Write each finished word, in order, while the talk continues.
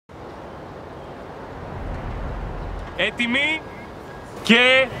Έτοιμοι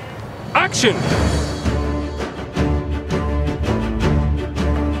και action!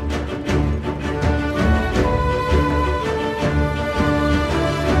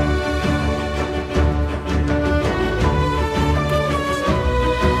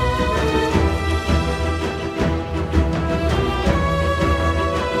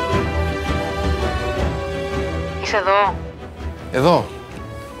 Είσαι εδώ. Εδώ.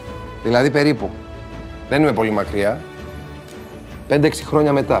 Δηλαδή περίπου. Δεν είμαι πολύ μακριά. 5-6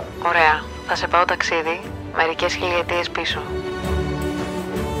 χρόνια μετά. Ωραία. Θα σε πάω ταξίδι μερικές χιλιετίες πίσω.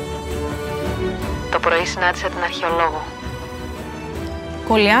 Το πρωί συνάντησα την αρχαιολόγο.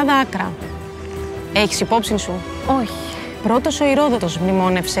 Κολιάδα Άκρα. Έχεις υπόψη σου? Όχι. Πρώτος ο Ηρόδοτος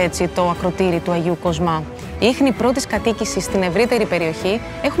μνημόνευσε έτσι το ακροτήρι του Αγίου Κοσμά. Η ίχνη πρώτης κατοίκησης στην ευρύτερη περιοχή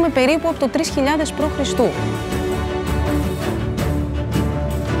έχουμε περίπου από το 3000 π.Χ.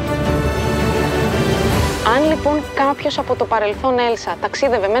 Αν λοιπόν κάποιος από το παρελθόν Έλσα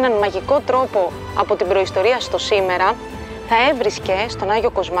ταξίδευε με έναν μαγικό τρόπο από την προϊστορία στο σήμερα, θα έβρισκε στον Άγιο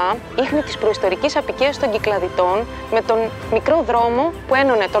Κοσμά ίχνη της προϊστορικής αποικίας των Κυκλαδιτών με τον μικρό δρόμο που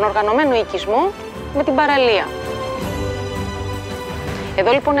ένωνε τον οργανωμένο οικισμό με την παραλία.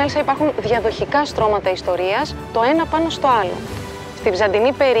 Εδώ λοιπόν, Έλσα, υπάρχουν διαδοχικά στρώματα ιστορίας, το ένα πάνω στο άλλο. Στη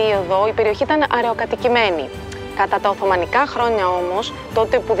Βυζαντινή περίοδο η περιοχή ήταν αραιοκατοικημένη. Κατά τα Οθωμανικά χρόνια όμως,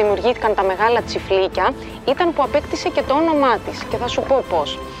 τότε που δημιουργήθηκαν τα μεγάλα τσιφλίκια, ήταν που απέκτησε και το όνομά της. Και θα σου πω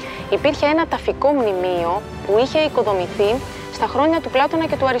πώς. Υπήρχε ένα ταφικό μνημείο που είχε οικοδομηθεί στα χρόνια του Πλάτωνα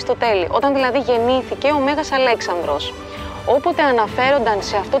και του Αριστοτέλη, όταν δηλαδή γεννήθηκε ο Μέγας Αλέξανδρος. Όποτε αναφέρονταν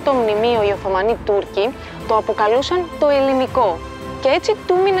σε αυτό το μνημείο οι Οθωμανοί Τούρκοι, το αποκαλούσαν το Ελληνικό. Και έτσι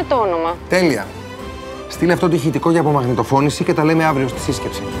του μείνε το όνομα. Τέλεια. Στείλε αυτό το ηχητικό για απομαγνητοφώνηση και τα λέμε αύριο στη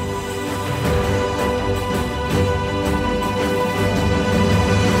σύσκεψη.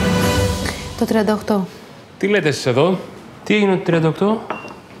 Το 38. Τι λέτε εσείς εδώ? Τι έγινε το 38?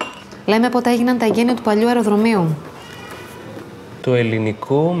 Λέμε πότε έγιναν τα εγγένεια του παλιού αεροδρομίου. Το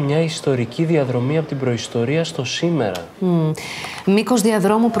Ελληνικό, μια ιστορική διαδρομή από την προϊστορία στο σήμερα. Μήκος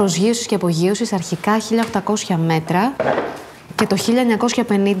διαδρόμου προσγείωσης και απογείωσης αρχικά 1800 μέτρα και το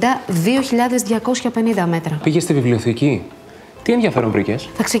 1950 2250 μέτρα. Πήγες στη βιβλιοθήκη. Τι ενδιαφέρον βρήκες?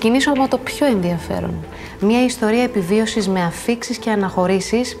 Θα ξεκινήσω από το πιο ενδιαφέρον. Μια ιστορία επιβίωσης με αφίξεις και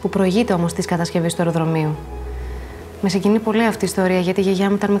αναχωρήσεις που προηγείται όμως της κατασκευής του αεροδρομίου. Με συγκινεί πολύ αυτή η ιστορία γιατί η γιαγιά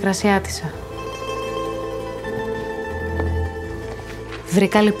μου ήταν μικρασιάτισσα.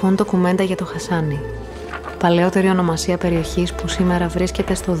 Βρήκα λοιπόν ντοκουμέντα για το Χασάνι. Παλαιότερη ονομασία περιοχής που σήμερα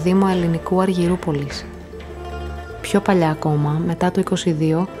βρίσκεται στο Δήμο Ελληνικού Αργυρούπολης. Πιο παλιά ακόμα, μετά το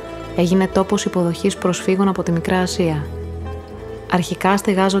 22, έγινε τόπος υποδοχής προσφύγων από τη Μικρά Ασία. Αρχικά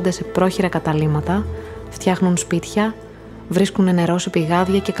στεγάζονται σε πρόχειρα καταλύματα, φτιάχνουν σπίτια, βρίσκουν νερό σε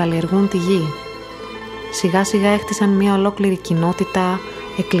πηγάδια και καλλιεργούν τη γη. Σιγά σιγά έχτισαν μια ολόκληρη κοινότητα,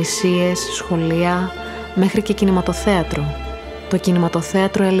 εκκλησίες, σχολεία, μέχρι και κινηματοθέατρο. Το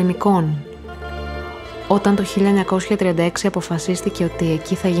κινηματοθέατρο Ελινικών. Όταν το 1936 αποφασίστηκε ότι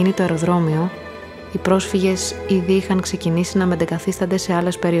εκεί θα γίνει το αεροδρόμιο, οι πρόσφυγες ήδη είχαν ξεκινήσει να μετεγκαθίστανται σε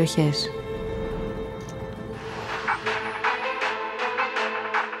άλλες περιοχές.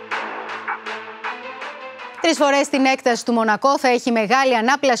 Τρεις φορές την έκταση του Μονακό θα έχει μεγάλη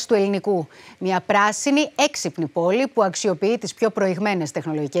ανάπλαση του ελληνικού. Μια πράσινη, έξυπνη πόλη που αξιοποιεί τις πιο προηγμένες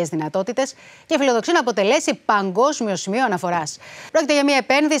τεχνολογικές δυνατότητες και φιλοδοξεί να αποτελέσει παγκόσμιο σημείο αναφοράς. Πρόκειται για μια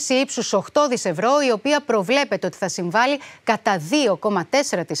επένδυση ύψους 8 δις ευρώ, η οποία προβλέπεται ότι θα συμβάλλει κατά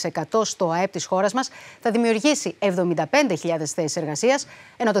 2,4% στο ΑΕΠ της χώρας μας, θα δημιουργήσει 75.000 θέσεις εργασίας,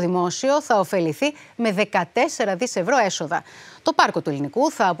 ενώ το δημόσιο θα ωφεληθεί με 14 δις ευρώ έσοδα. Το πάρκο του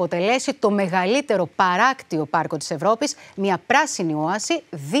Ελληνικού θα αποτελέσει το μεγαλύτερο παράκτιο πάρκο της Ευρώπης, μια πράσινη όαση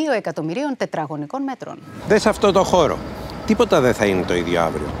 2 εκατομμυρίων τετραγωνικών μέτρων. Δες αυτό το χώρο. Τίποτα δεν θα είναι το ίδιο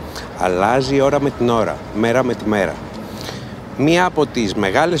αύριο. Αλλάζει η ώρα με την ώρα, μέρα με τη μέρα. Μία από τις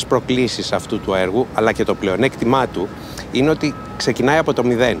μεγάλες προκλήσεις αυτού του έργου, αλλά και το πλεονέκτημά του, είναι ότι ξεκινάει από το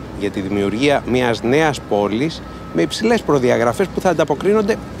μηδέν για τη δημιουργία μιας νέας πόλης με υψηλές προδιαγραφές που θα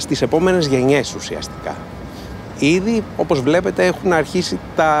ανταποκρίνονται στις επόμενες γενιές ουσιαστικά. Ήδη, όπως βλέπετε, έχουν αρχίσει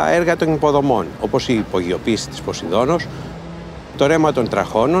τα έργα των υποδομών, όπως η υπογειοποίηση της Ποσειδώνος, το ρέμα των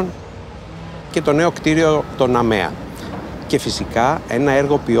τραχώνων και το νέο κτίριο των ΑΜΕΑ. Και φυσικά ένα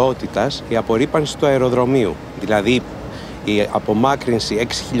έργο ποιότητας, η απορρίπανση του αεροδρομίου, δηλαδή η απομάκρυνση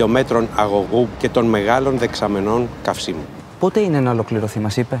 6 χιλιόμετρων αγωγού και των μεγάλων δεξαμενών καυσίμων. Πότε είναι να ολοκληρωθεί,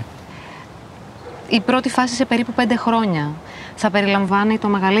 μας είπε? η πρώτη φάση σε περίπου 5 χρόνια. Θα περιλαμβάνει το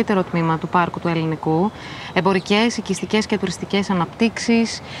μεγαλύτερο τμήμα του πάρκου του Ελληνικού, εμπορικές, οικιστικές και τουριστικές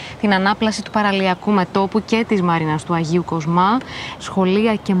αναπτύξεις, την ανάπλαση του παραλιακού μετώπου και της μαρίνας του Αγίου Κοσμά,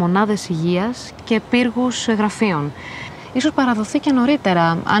 σχολεία και μονάδες υγείας και πύργους γραφείων. Ίσως παραδοθεί και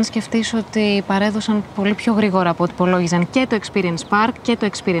νωρίτερα, αν σκεφτείς ότι παρέδωσαν πολύ πιο γρήγορα από ό,τι υπολόγιζαν και το Experience Park και το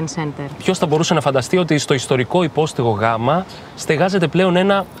Experience Center. Ποιος θα μπορούσε να φανταστεί ότι στο ιστορικό υπόστηγο Γ στεγάζεται πλέον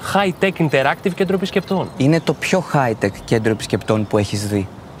ένα high-tech interactive κέντρο επισκεπτών? Είναι το πιο high-tech κέντρο επισκεπτών που έχεις δει.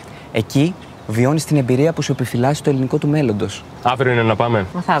 Εκεί βιώνεις την εμπειρία που σου επιφυλάσσει το ελληνικό του μέλλοντος. Αύριο είναι να πάμε.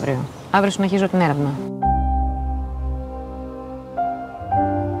 Μεθαύριο. Αύριο συνεχίζω την έρευνα.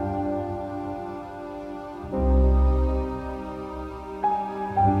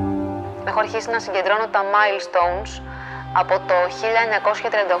 Έχω αρχίσει να συγκεντρώνω τα milestones από το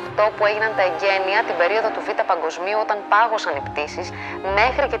 1938 που έγιναν τα εγγένεια την περίοδο του Β' Παγκοσμίου όταν πάγωσαν οι πτήσεις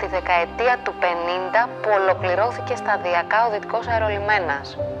μέχρι και τη δεκαετία του 50 που ολοκληρώθηκε σταδιακά ο Δυτικός Αερολιμένας.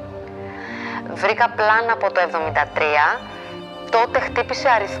 Βρήκα πλάνα από το 1973, τότε χτύπησε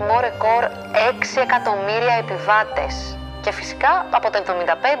αριθμό ρεκόρ 6 εκατομμύρια επιβάτες και φυσικά από το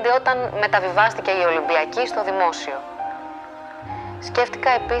 1975 όταν μεταβιβάστηκε η Ολυμπιακή στο δημόσιο.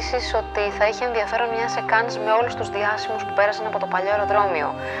 Σκέφτηκα επίσης ότι θα είχε ενδιαφέρον μια σεκάνς με όλους τους διάσημους που πέρασαν από το παλιό αεροδρόμιο.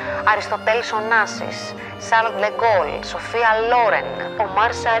 Αριστοτέλης Ωνάσης, Σάρλ Ντεγκόλ, Σοφία Λόρεν,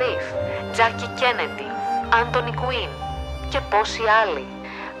 Ομάρ Σαρίφ, Τζάκι Κένεντι, Άντονι Κουίν και πόσοι άλλοι.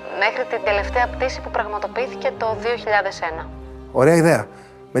 Μέχρι την τελευταία πτήση που πραγματοποιήθηκε το 2001. Ωραία ιδέα.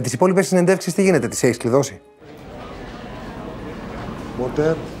 Με τις υπόλοιπες συνεντεύξεις τι γίνεται, τις έχεις κλειδώσει?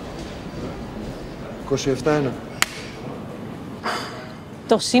 Μοτέρ 27-1.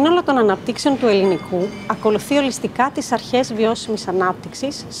 Το σύνολο των αναπτύξεων του ελληνικού ακολουθεί ολιστικά τις αρχές βιώσιμης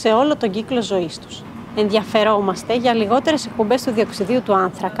ανάπτυξης σε όλο τον κύκλο ζωής τους. Ενδιαφερόμαστε για λιγότερες εκπομπές του διοξιδίου του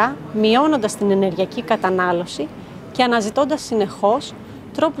άνθρακα, μειώνοντας την ενεργειακή κατανάλωση και αναζητώντας συνεχώς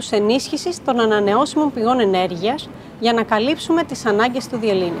τρόπους ενίσχυσης των ανανεώσιμων πηγών ενέργειας για να καλύψουμε τις ανάγκες του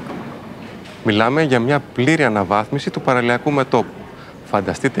διελλήνικου. Μιλάμε για μια πλήρη αναβάθμιση του παραλιακού μετώπου.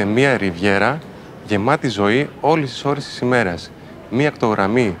 Φανταστείτε μια ριβιέρα γεμάτη ζωή όλες τις ώρες της ημέρας. Μία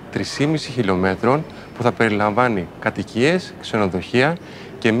ακτογραμμή 3,5 χιλιόμετρων που θα περιλαμβάνει κατοικίες, ξενοδοχεία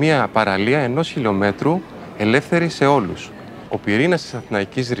και μία παραλία 1 χιλιόμετρου ελεύθερη σε όλους. Ο πυρήνας της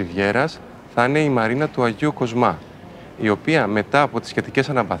Αθηναϊκής Ριβιέρας θα είναι η μαρίνα του Αγίου Κοσμά, η οποία μετά από τις σχετικές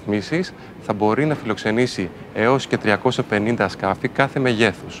αναβαθμίσεις θα μπορεί να φιλοξενήσει έως και 350 σκάφη κάθε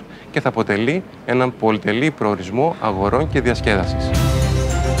μεγέθους και θα αποτελεί έναν πολυτελή προορισμό αγορών και διασκέδασης.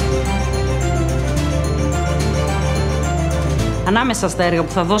 Ανάμεσα στα έργα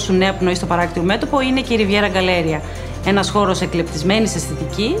που θα δώσουν νέα πνοή στο παράκτιο μέτωπο είναι και η Ριβιέρα Γκαλέρια. Ένας χώρος εκλεπτισμένης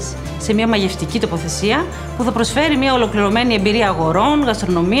αισθητικής, σε μια μαγευτική τοποθεσία που θα προσφέρει μια ολοκληρωμένη εμπειρία αγορών,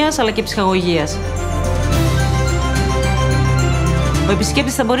 γαστρονομίας αλλά και ψυχαγωγίας. Ο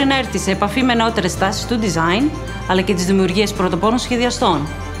επισκέπτης θα μπορεί να έρθει σε επαφή με νεότερες τάσεις του design αλλά και τις δημιουργίες πρωτοπόρων σχεδιαστών.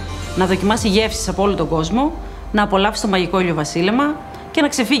 Να δοκιμάσει γεύσεις από όλο τον κόσμο, να απολαύσει το μαγικό ηλιοβασίλεμα και να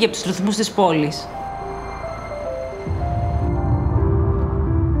ξεφύγει από τους ρυθμούς της πόλης.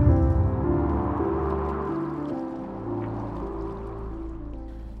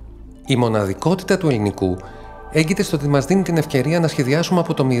 Η μοναδικότητα του ελληνικού έγκυται στο ότι μας δίνει την ευκαιρία να σχεδιάσουμε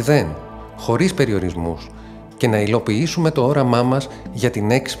από το μηδέν, χωρίς περιορισμούς, και να υλοποιήσουμε το όραμά μας για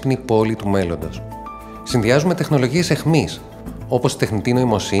την έξυπνη πόλη του μέλλοντος. Συνδυάζουμε τεχνολογίες εχμής, όπως η τεχνητή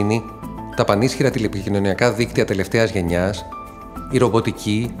νοημοσύνη, τα πανίσχυρα τηλεπικοινωνιακά δίκτυα τελευταίας γενιάς, η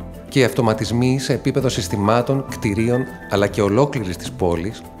ρομποτική και οι αυτοματισμοί σε επίπεδο συστημάτων, κτηρίων αλλά και ολόκληρης της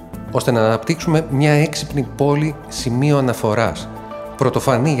πόλης, ώστε να αναπτύξουμε μια έξυπνη πόλη σημείο αναφοράς,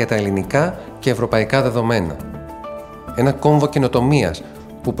 πρωτοφανή για τα ελληνικά και ευρωπαϊκά δεδομένα. Ένα κόμβο καινοτομίας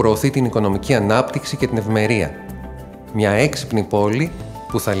που προωθεί την οικονομική ανάπτυξη και την ευημερία. Μια έξυπνη πόλη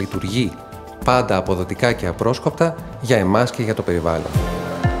που θα λειτουργεί πάντα αποδοτικά και απρόσκοπτα για εμάς και για το περιβάλλον.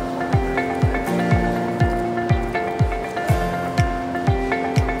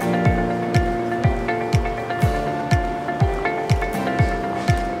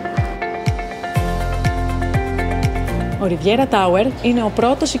 Ο Riviera Tower είναι ο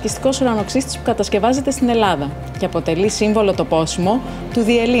πρώτος οικιστικός ουρανοξύστης που κατασκευάζεται στην Ελλάδα και αποτελεί σύμβολο τοπόσιμο του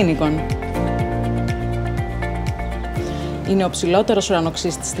Ellinikon. Είναι ο ψηλότερος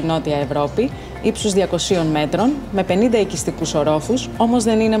ουρανοξύστης στη Νότια Ευρώπη, ύψους 200 μέτρων, με 50 οικιστικούς ορόφους, όμως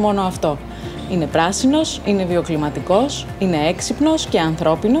δεν είναι μόνο αυτό. Είναι πράσινος, είναι βιοκλιματικός, είναι έξυπνος και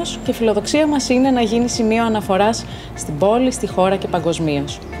ανθρώπινος και η φιλοδοξία μας είναι να γίνει σημείο αναφοράς στην πόλη, στη χώρα και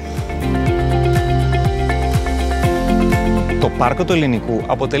παγκοσμίως. Το πάρκο του Ελληνικού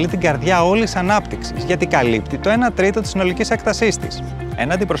αποτελεί την καρδιά όλης ανάπτυξης, γιατί καλύπτει το 1 τρίτο της συνολικής έκτασής της.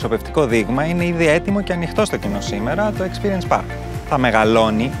 Ένα αντιπροσωπευτικό δείγμα είναι ήδη έτοιμο και ανοιχτό στο κοινό σήμερα, το Experience Park. Θα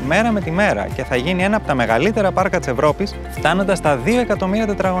μεγαλώνει μέρα με τη μέρα και θα γίνει ένα από τα μεγαλύτερα πάρκα της Ευρώπης, φτάνοντας στα 2 εκατομμύρια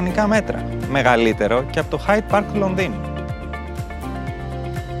τετραγωνικά μέτρα. Μεγαλύτερο και από το Hyde Park του Λονδίνου.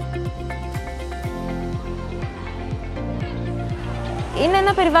 Είναι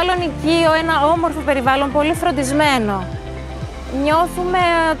ένα περιβάλλον οικείο, ένα όμορφο περιβάλλον, πολύ φροντισμένο. Νιώθουμε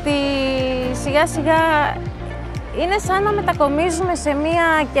ότι σιγά σιγά είναι σαν να μετακομίζουμε σε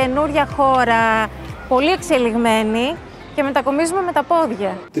μια καινούρια χώρα, πολύ εξελιγμένη και μετακομίζουμε με τα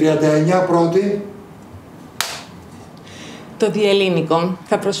πόδια. 39 πρώτη. Το Ellinikon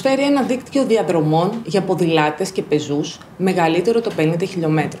θα προσφέρει ένα δίκτυο διαδρομών για ποδηλάτες και πεζούς μεγαλύτερο των 50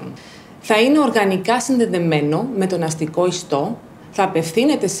 χιλιόμετρων. Θα είναι οργανικά συνδεδεμένο με τον αστικό ιστό, θα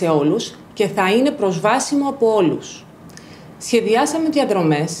απευθύνεται σε όλους και θα είναι προσβάσιμο από όλους. Σχεδιάσαμε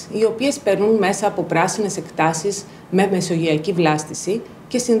διαδρομές οι οποίες περνούν μέσα από πράσινες εκτάσεις με μεσογειακή βλάστηση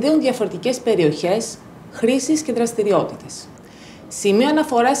και συνδέουν διαφορετικές περιοχές, χρήσεις και δραστηριότητες. Σημείο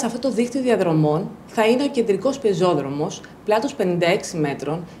αναφοράς σε αυτό το δίκτυο διαδρομών θα είναι ο κεντρικός πεζόδρομος, πλάτος 56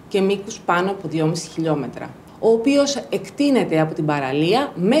 μέτρων και μήκους πάνω από 2,5 χιλιόμετρα, ο οποίος εκτείνεται από την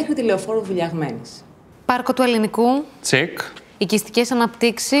παραλία μέχρι τη λεωφόρο Βουλιαγμένης. Πάρκο του Ελληνικού. Τσεκ. Οικιστικές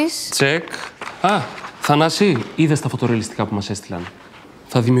αναπτύξεις. Τσεκ. Α, Θανάση, είδες τα φωτορεαλιστικά που μας έστειλαν.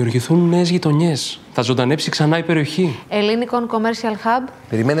 Θα δημιουργηθούν νέες γειτονιές. Θα ζωντανέψει ξανά η περιοχή. Ellinikon Commercial Hub.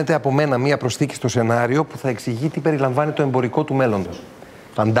 Περιμένετε από μένα μία προσθήκη στο σενάριο που θα εξηγεί τι περιλαμβάνει το εμπορικό του μέλλοντος.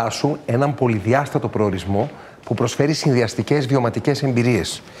 Φαντάσου έναν πολυδιάστατο προορισμό που προσφέρει συνδυαστικές βιωματικές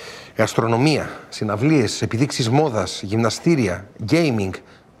εμπειρίες. Γαστρονομία, συναυλίες, επιδείξεις μόδας, γυμναστήρια, gaming,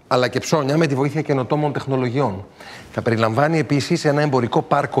 αλλά και ψώνια με τη βοήθεια καινοτόμων τεχνολογιών. Θα περιλαμβάνει επίσης ένα εμπορικό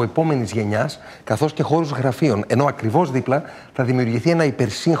πάρκο επόμενης γενιάς, καθώς και χώρους γραφείων, ενώ ακριβώς δίπλα θα δημιουργηθεί ένα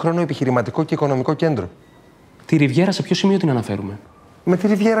υπερσύγχρονο επιχειρηματικό και οικονομικό κέντρο. Τη Ριβιέρα σε ποιο σημείο την αναφέρουμε? Με τη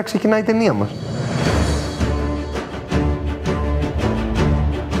Ριβιέρα ξεκινάει η ταινία μας.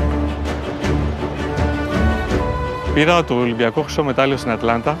 Πήρα το Ολυμπιακό χρυσό μετάλλιο στην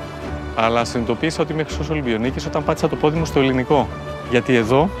Ατλάντα, αλλά συνειδητοποίησα ότι είμαι χρυσός Ολυμπιονίκης όταν πάτησα το πόδι μου στο ελληνικό. Γιατί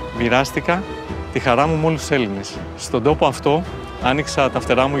εδώ μοιράστηκα τη χαρά μου με όλους τους Έλληνες. Στον τόπο αυτό άνοιξα τα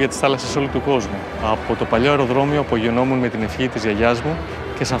φτερά μου για τις θάλασσες όλου του κόσμου. Από το παλιό αεροδρόμιο απογειωνόμουν με την ευχή της γιαγιάς μου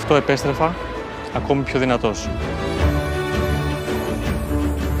και σε αυτό επέστρεφα ακόμη πιο δυνατός.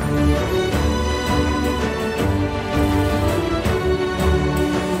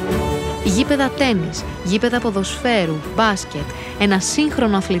 Γήπεδα τένις, γήπεδα ποδοσφαίρου, μπάσκετ, ένα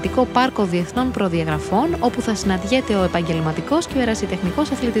σύγχρονο αθλητικό πάρκο διεθνών προδιαγραφών όπου θα συναντιέται ο επαγγελματικός και ο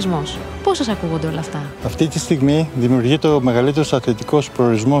ερασιτεχνικός αθλητισμός. Πώς σας ακούγονται όλα αυτά? Αυτή τη στιγμή δημιουργείται ο μεγαλύτερος αθλητικός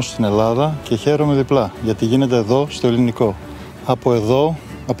προορισμός στην Ελλάδα και χαίρομαι διπλά γιατί γίνεται εδώ στο Ελληνικό. Από εδώ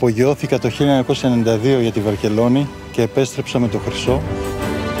απογειώθηκα το 1992 για τη Βαρκελόνη και επέστρεψα με το χρυσό.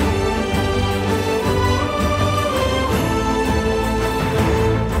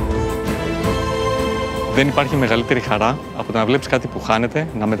 Δεν υπάρχει μεγαλύτερη χαρά από το να βλέπεις κάτι που χάνεται,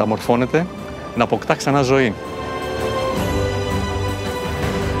 να μεταμορφώνεται, να αποκτά ξανά ζωή.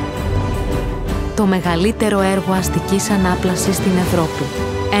 Το μεγαλύτερο έργο αστικής ανάπλασης στην Ευρώπη.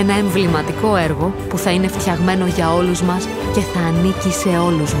 Ένα εμβληματικό έργο που θα είναι φτιαγμένο για όλους μας και θα ανήκει σε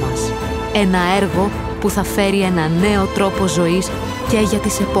όλους μας. Ένα έργο που θα φέρει ένα νέο τρόπο ζωής και για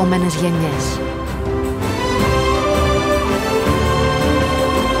τις επόμενες γενιές.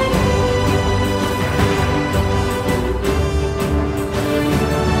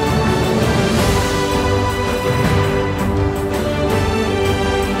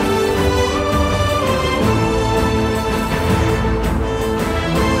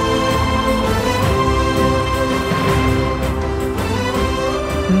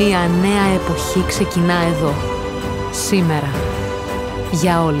 Μια νέα εποχή ξεκινά εδώ, σήμερα,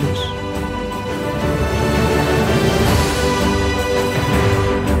 για όλους.